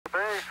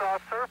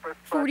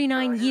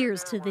49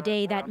 years to the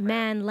day that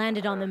man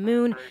landed on the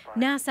moon,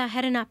 NASA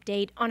had an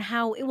update on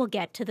how it will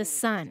get to the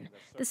sun.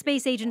 The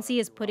space agency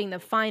is putting the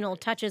final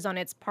touches on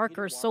its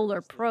Parker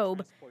solar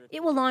probe.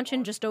 It will launch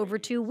in just over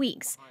 2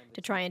 weeks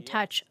to try and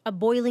touch a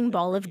boiling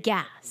ball of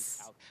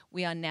gas.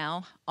 We are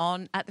now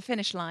at the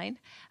finish line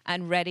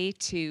and ready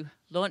to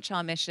launch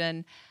our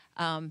mission,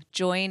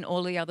 join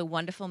all the other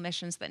wonderful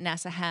missions that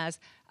NASA has.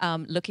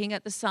 Looking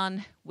at the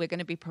sun, we're going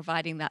to be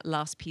providing that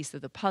last piece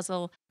of the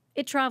puzzle.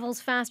 It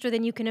travels faster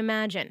than you can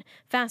imagine,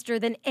 faster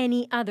than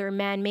any other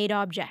man-made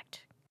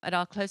object. At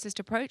our closest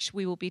approach,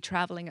 we will be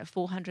traveling at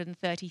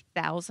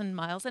 430,000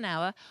 miles an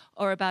hour,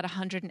 or about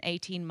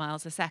 118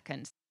 miles a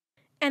second.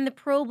 And the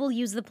probe will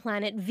use the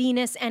planet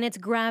Venus and its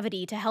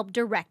gravity to help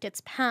direct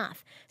its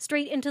path,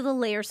 straight into the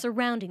layer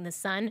surrounding the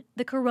sun,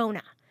 the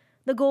corona.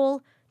 The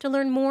goal? To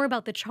learn more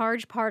about the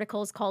charged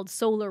particles called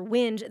solar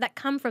wind that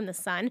come from the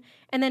sun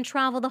and then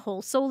travel the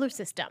whole solar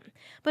system,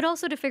 but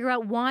also to figure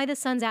out why the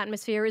sun's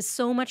atmosphere is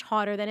so much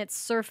hotter than its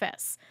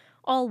surface,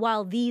 all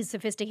while these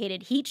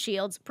sophisticated heat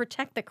shields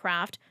protect the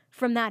craft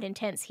from that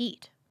intense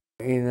heat.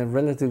 In a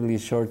relatively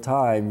short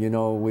time,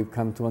 we've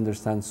come to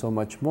understand so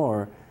much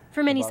more.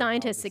 For many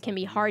scientists, it can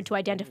be hard to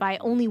identify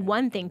only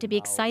one thing to be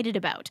excited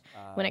about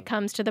when it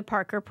comes to the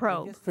Parker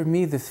probe. For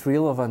me, the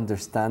thrill of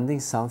understanding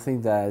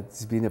something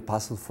that's been a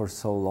puzzle for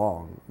so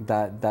long,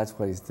 that's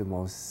what is the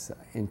most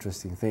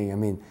interesting thing. I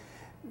mean,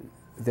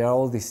 there are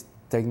all these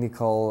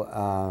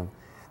technical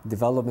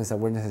developments that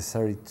were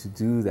necessary to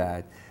do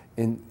that.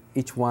 And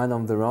each one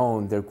on their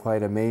own, they're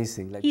quite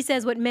amazing. He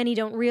says what many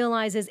don't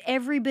realize is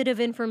every bit of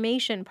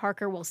information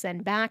Parker will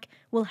send back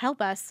will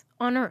help us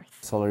on Earth.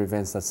 Solar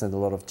events that send a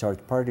lot of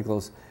charged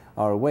particles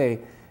our way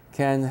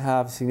can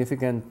have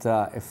significant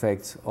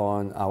effects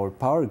on our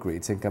power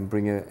grids and can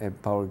bring a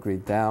power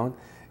grid down,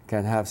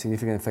 can have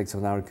significant effects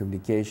on our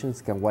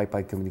communications, can wipe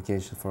out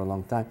communications for a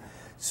long time.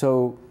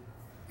 So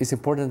it's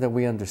important that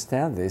we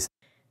understand this.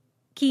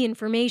 Key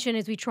information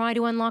as we try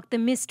to unlock the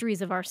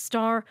mysteries of our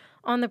star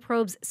on the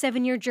probe's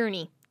 7-year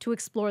journey to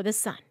explore the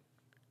sun.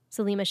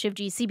 Salima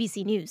Shivji,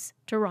 CBC News,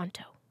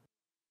 Toronto.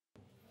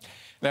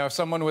 Now,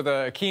 someone with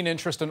a keen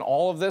interest in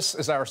all of this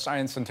is our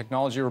science and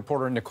technology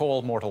reporter,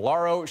 Nicole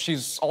Mortellaro.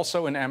 She's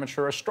also an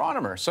amateur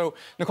astronomer. So,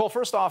 Nicole,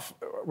 first off,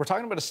 we're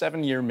talking about a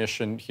 7-year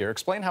mission here.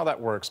 Explain how that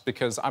works,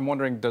 because I'm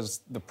wondering,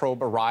 does the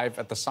probe arrive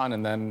at the sun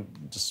and then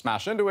just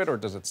smash into it, or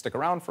does it stick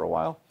around for a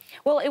while?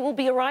 Well, it will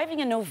be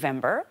arriving in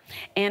November,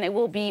 and it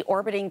will be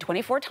orbiting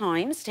 24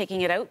 times,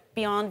 taking it out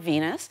beyond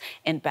Venus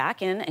and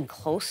back in and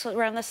close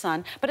around the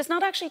sun. But it's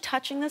not actually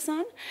touching the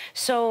sun.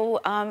 So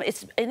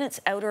it's in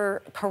its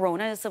outer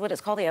corona, is what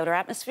it's called, the outer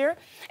atmosphere.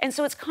 And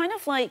so it's kind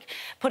of like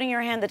putting your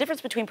hand, the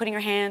difference between putting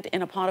your hand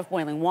in a pot of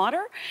boiling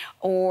water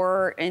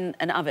or in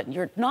an oven.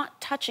 You're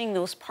not touching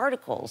those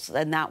particles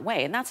in that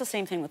way. And that's the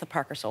same thing with the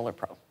Parker Solar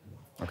Probe.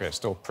 Okay,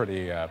 still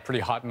pretty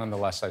hot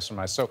nonetheless, I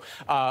surmise. So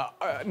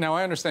now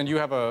I understand you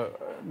have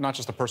not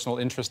just a personal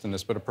interest in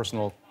this, but a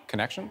personal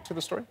connection to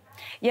the story?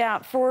 Yeah,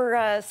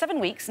 for 7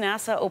 weeks,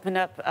 NASA opened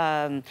up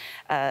a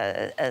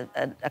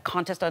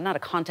contest, not a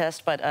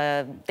contest, but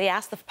they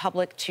asked the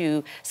public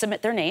to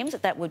submit their names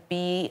that would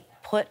be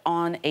put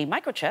on a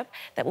microchip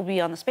that will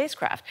be on the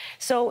spacecraft.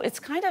 So it's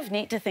kind of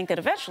neat to think that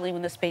eventually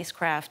when the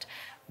spacecraft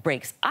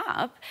breaks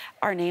up,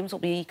 our names will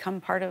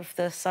become part of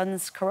the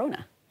sun's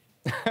corona.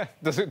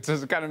 Does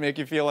it kind of make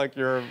you feel like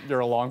you're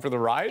along for the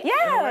ride?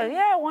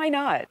 Yeah, why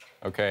not?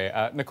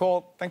 Okay,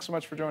 Nicole, thanks so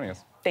much for joining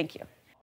us. Thank you.